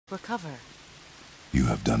recover. You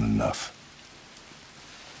have done enough.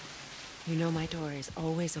 You know my door is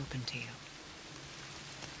always open to you.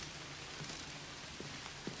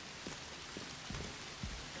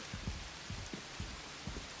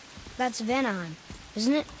 That's Vanaheim,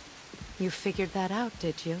 isn't it? You figured that out,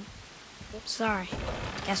 did you? Sorry.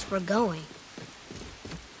 Guess we're going.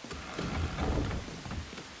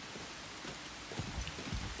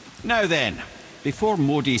 Now then, before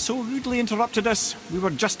Modi so rudely interrupted us, we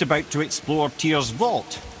were just about to explore Tyr's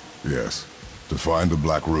vault. Yes, to find the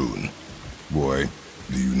Black Rune. Boy,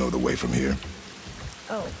 do you know the way from here?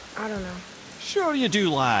 Oh, I don't know. Sure you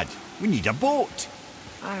do, lad. We need a boat.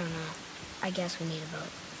 I don't know. I guess we need a boat.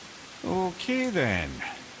 Okay then.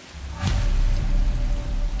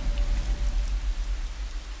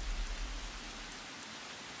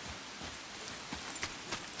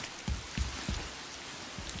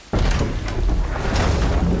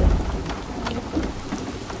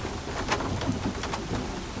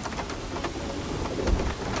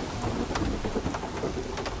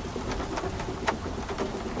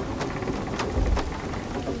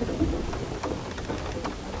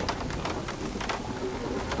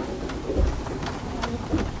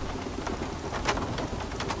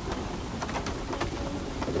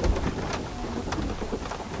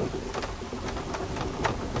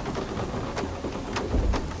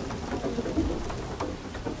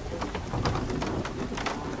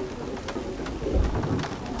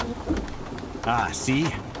 Ah, see?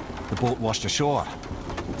 The boat washed ashore.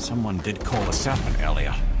 Someone did call a serpent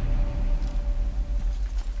earlier.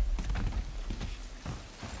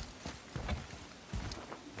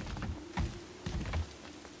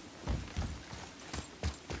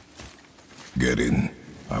 Get in.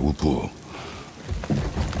 I will pull.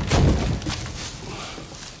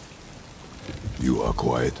 You are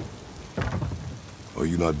quiet. Are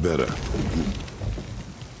you not better?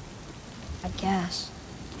 I guess.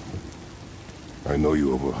 I know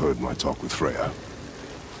you overheard my talk with Freya.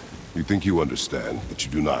 You think you understand, but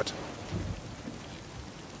you do not.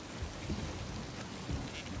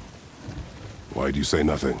 Why do you say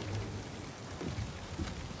nothing?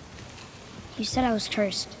 You said I was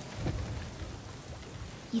cursed.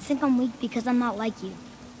 You think I'm weak because I'm not like you.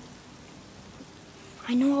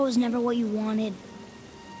 I know I was never what you wanted.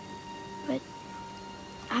 But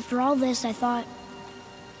after all this, I thought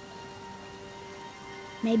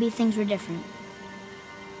maybe things were different.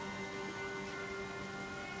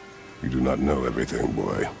 You do not know everything,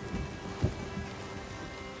 boy.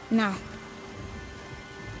 No.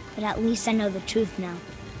 But at least I know the truth now.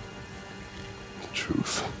 The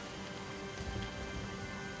truth.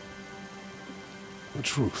 The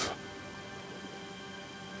truth.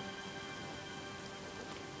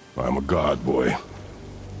 I am a god, boy.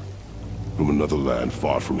 From another land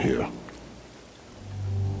far from here.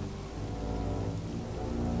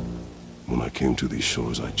 When I came to these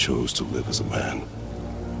shores, I chose to live as a man.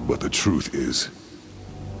 But the truth is,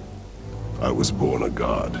 I was born a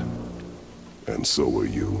god. And so were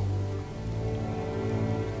you.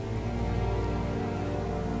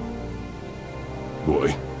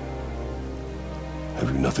 Boy, have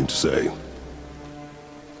you nothing to say?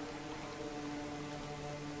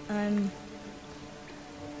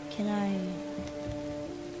 Can I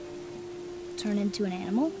turn into an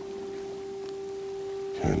animal?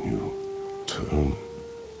 Can you turn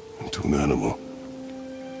into an animal?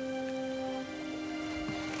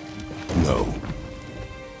 No.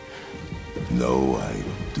 No, I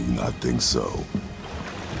do not think so.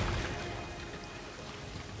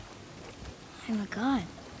 I'm a god.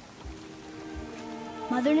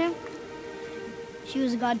 Mother knew? She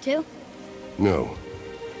was a god too? No.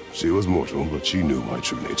 She was mortal, but she knew my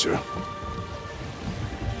true nature.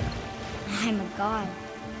 I'm a god.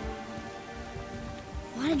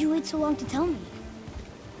 Why did you wait so long to tell me?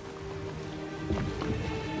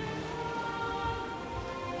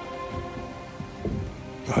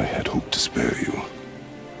 I had hoped to spare you.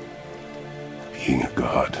 Being a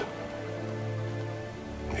god,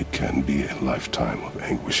 it can be a lifetime of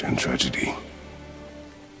anguish and tragedy.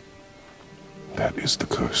 That is the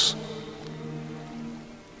curse.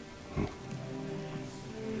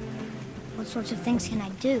 What sorts of things can I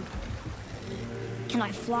do? Can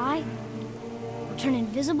I fly? Or turn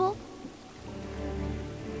invisible?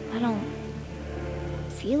 I don't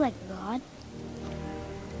feel like a god.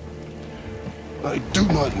 I do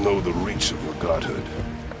not know the reach of your godhood.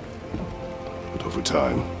 But over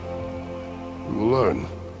time, we will learn.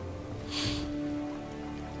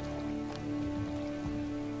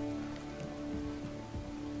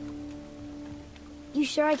 You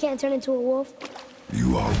sure I can't turn into a wolf?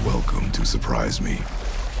 You are welcome to surprise me.